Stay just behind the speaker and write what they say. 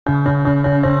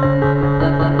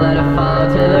fall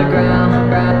to the ground.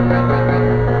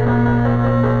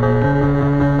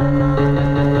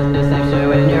 Just extra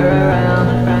when you're around.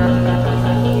 Back down,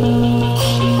 watch it all, let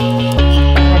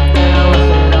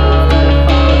it fall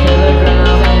to the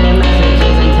ground. Sending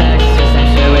messages and texts, just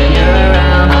extra when you're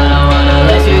around. I don't wanna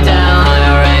let you down, I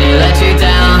already let you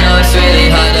down. Know it's really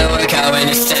hard to work out when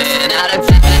you're staying out of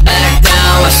town. Back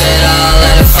down, watch it all,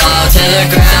 let it fall to the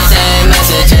ground. Sending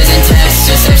messages and texts,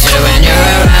 just extra when you're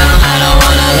around. I don't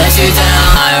wanna let you down,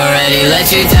 I already let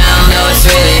you down. Know it's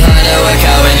really hard to work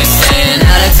out when you're staying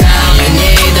out of town. You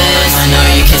need this, I know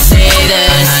you can see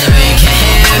this, I know you can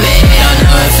hear me. Don't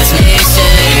know if it's me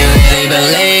shit, do you really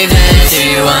believe this? Do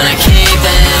you wanna keep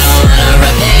this? I wanna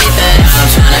repeat this, I'm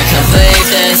tryna complete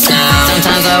this now.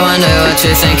 Sometimes I wonder what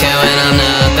you're thinking when I'm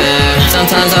not there.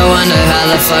 Sometimes I wonder how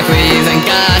the fuck we even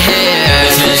got here.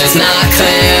 This vision's not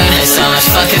clear, there's so much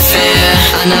fucking fear.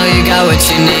 I know you got what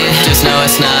you need, just know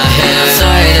it's not here.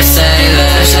 Sorry to say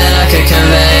this, wish that I could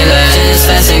convey this. This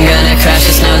fast ain't gonna crash,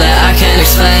 just know that I can't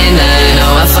explain that. You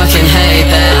know I fucking hate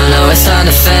that, I know it's hard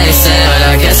to face it, but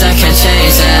I guess I can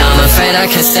change that. I'm afraid I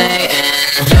can stay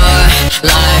in your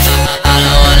life. I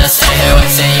don't wanna stay here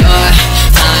wasting your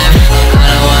time. I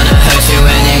don't wanna hurt you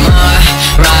anymore.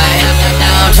 Right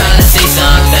now I'm trying to see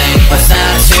something.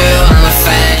 Without you I'm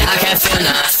afraid I can't feel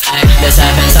nothing. This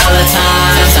happens all the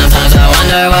time. Sometimes I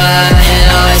wonder why it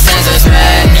always ends this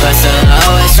way, but still I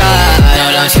always try. No,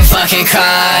 don't you fucking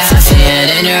cry, I see it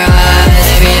in your eyes.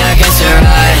 Maybe I guess you're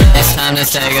right, it's time to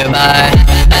say goodbye.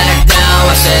 Back down,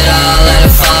 watch it all, let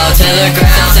it fall to the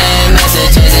ground. Send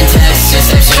messages and texts, just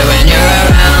extra when you're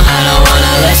around. I don't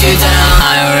wanna let you down,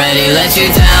 I already let you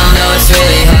down. Know it's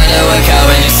really hard to work out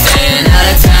when you're staying out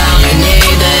of town. You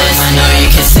need this, I know you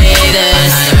can see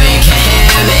this, I know you can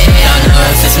hear me. Don't know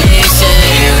if it's me shit, do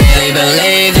you really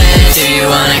believe this? Do you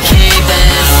wanna keep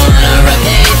this? I wanna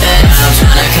repeat this, I'm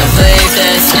tryna complete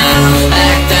this now.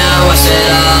 Back down, watch it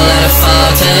all, let it fall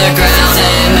to the ground.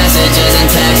 Send messages and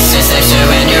texts, just extra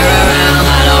when you're around.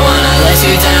 I don't wanna let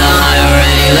you down, I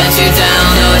already let you down.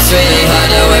 Know it's really hard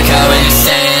to work out when you're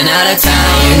staying